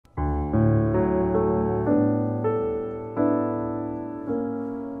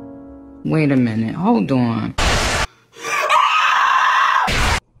Wait a minute, hold on.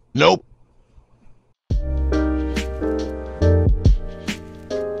 Nope.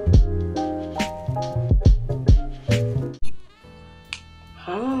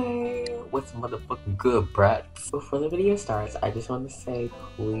 Hi, what's motherfucking good, brats? Before the video starts, I just want to say,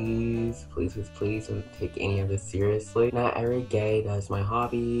 please don't take any of this seriously. Not every gay does my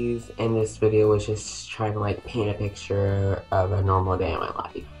hobbies, and this video was just trying to like paint a picture of a normal day in my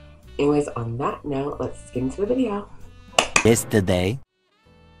life. Anyways, on that note, let's get into the video. Yesterday.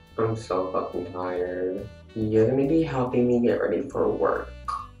 I'm so fucking tired. You're gonna be helping me get ready for work.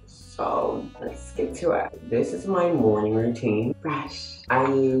 So let's get to it. This is my morning routine. Fresh. I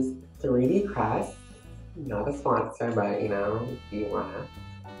use 3D Crest. Not a sponsor, but you know, if you wanna.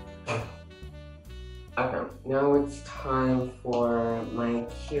 Okay, now it's time for my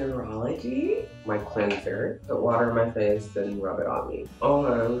Curology, my cleanser. Put water on my face and rub it on me.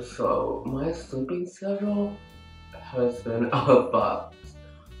 Okay, so my sleeping schedule has been fucked.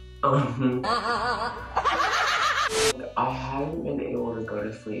 I haven't been able to go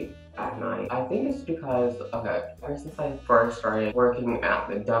to sleep at night. I think it's because, okay, ever since I first started working at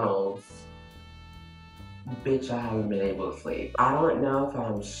the Dunnels, bitch, I haven't been able to sleep. I don't know if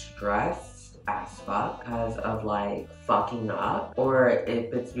I'm stressed as fuck because of like fucking up, or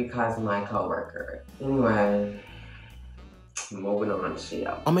if it's because of my coworker. Anyway, moving on, shit.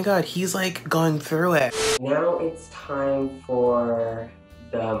 Oh my god, he's like going through it. Now it's time for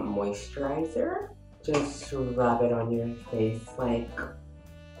the moisturizer. Just rub it on your face like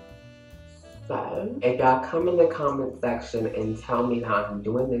so. If y'all come in the comment section and tell me that I'm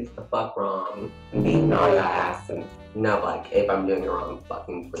doing this the fuck wrong, beat all your ass. And no, like, if I'm doing it wrong,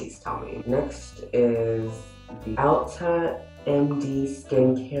 fucking please tell me. Next is the Ulta MD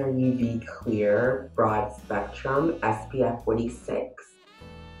Skincare UV Clear Broad Spectrum SPF 46.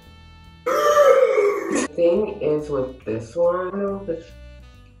 The thing is with this one, I don't know if it's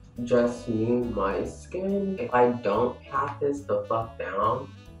just me and my skin. If I don't pat this the fuck down,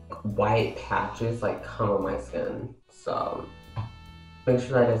 white patches like come on my skin. So make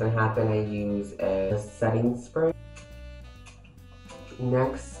sure that doesn't happen. I use a setting spray.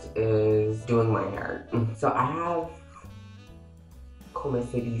 Next is doing my hair. So I have, como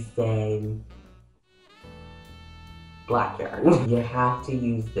se dice, black hair. You have to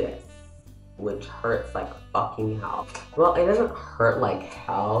use this, which hurts like fucking hell. Well, it doesn't hurt like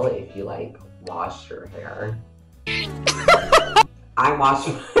hell if you like wash your hair. I wash.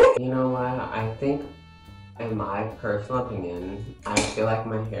 You know what? I think, in my personal opinion, I feel like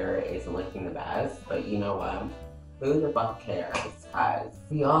my hair isn't looking the best. But you know what? Who the fuck cares? Because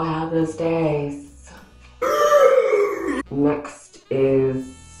we all have those days. Next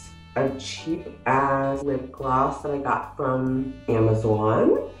is a cheap ass lip gloss that I got from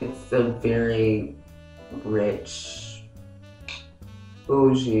Amazon. It's a very rich,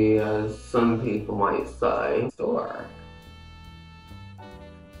 bougie, as some people might say, store.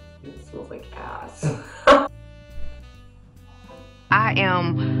 It smells like ass. I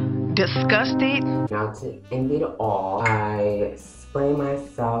am disgusted. Now to end it all, I spray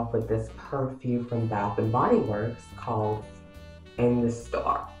myself with this perfume from Bath & Body Works called In the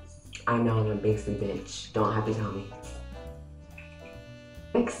Stars. I know I'm a basic bitch, don't have to tell me.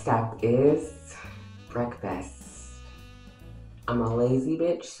 Next step is breakfast. I'm a lazy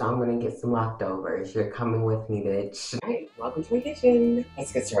bitch, so I'm gonna get some leftovers. You're coming with me, bitch. Alright, welcome to my kitchen.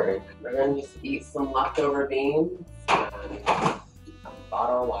 Let's get started. We're gonna just eat some leftover beans and a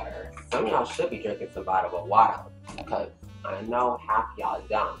bottle of water. Some of y'all should be drinking some bottle of water because I know half y'all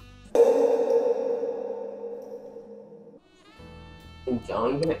don't. And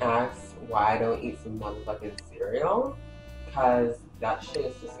don't even ask why I don't eat some motherfucking cereal, because that shit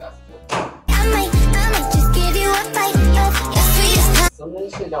is disgusting. I might just give you a bite of your sweetest. Some of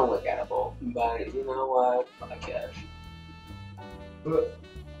this shit don't look edible, but you know what? Fuck it. Oh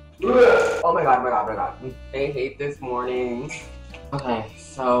my god, oh my god, oh my god. I hate this morning. Okay,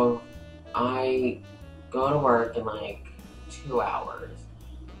 so I go to work in like 2 hours.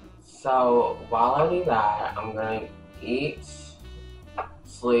 So while I do that, I'm gonna eat,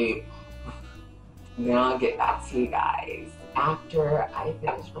 sleep, then I'll get back to you guys after I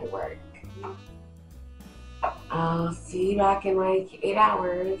finish my work. I'll see you back in like 8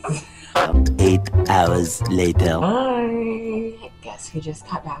 hours. 8 hours later. Bye. Guess who just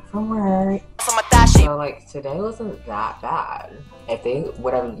got back from work? So like today wasn't that bad. If they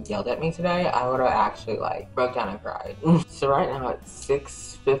would have yelled at me today, I would have actually like broke down and cried. So right now it's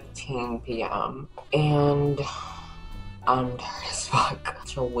 6:15 p.m. and I'm tired as fuck.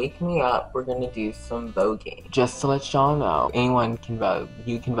 To wake me up, we're gonna do some voguing. Just to let y'all know, anyone can vote.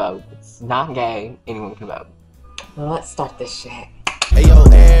 You can vote. It's not gay. Anyone can vote. Now let's start this shit. Hey yo,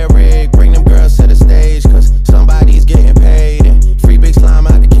 Eric, bring them girls to the stage, cause somebody's getting paid. And free big slime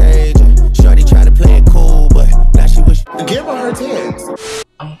out the cage. And shorty tried to play it cool, but now she wish. Give her her tits.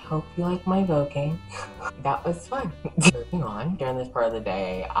 I hope you like my voguing. That was fun. Moving on, during this part of the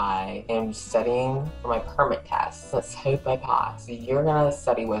day, I am studying for my permit test. Let's hope I pass. You're gonna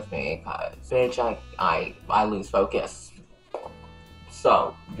study with me, cause bitch, I lose focus.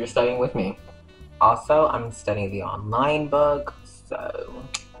 So, you're studying with me. Also, I'm studying the online book, so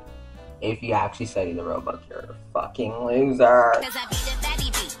if you actually study the real book, you're a fucking loser.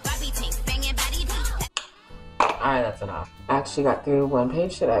 Alright, that's enough. I actually got through one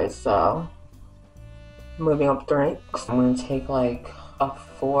page today, so moving up to ranks. I'm gonna take like a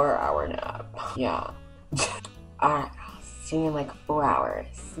 4-hour nap. Yeah. Alright, I'll see you in like 4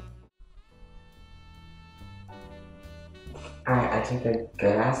 hours. Alright, I took a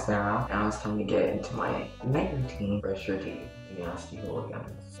good ass nap. Now it's time to get into my night routine. Brush your teeth. You nasty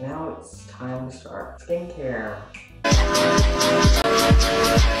hooligans. Now it's time to start skincare.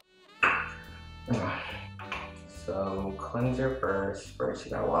 So, cleanser first. First,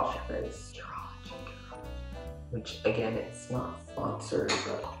 you gotta wash your face. Which, again, it's not sponsored,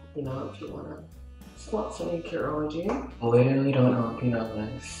 but, you know, if you wanna sponsor me, Curology. Literally don't know if you know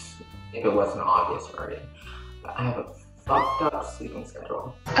this, if it wasn't obvious already, but I have a fucked up sleeping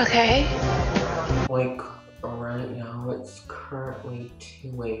schedule. Okay. Like, right now, it's currently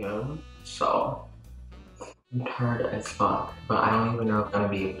 2 a.m., so I'm tired as fuck, but I don't even know if I'm gonna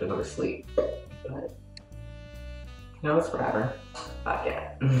be able to go to sleep. But no, it's whatever.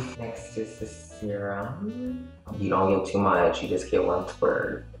 Yeah. Next is the serum. You don't get too much, you just get 1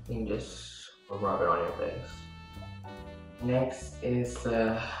 squirt. You just rub it on your face. Next is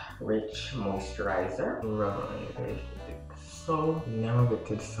the rich moisturizer. Rub it on your face. So now I get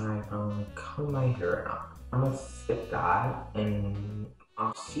to decide if I'm gonna comb my hair or not. I'm gonna skip that and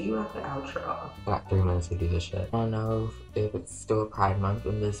I'll see you at the outro. I got 3 minutes to do this shit. I don't know if it's still Pride Month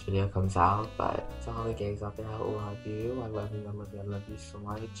when this video comes out, but to all the gays out there, I love you. I love you, I love you, I love you so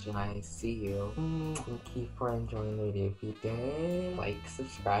much, and I see you. Thank you for enjoying the video. If you did, like,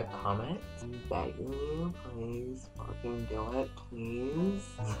 subscribe, comment. I'm begging you, please fucking do it, please.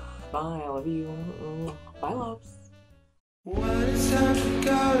 Bye, I love you. Bye, loves. When it's time to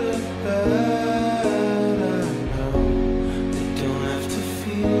go to bed.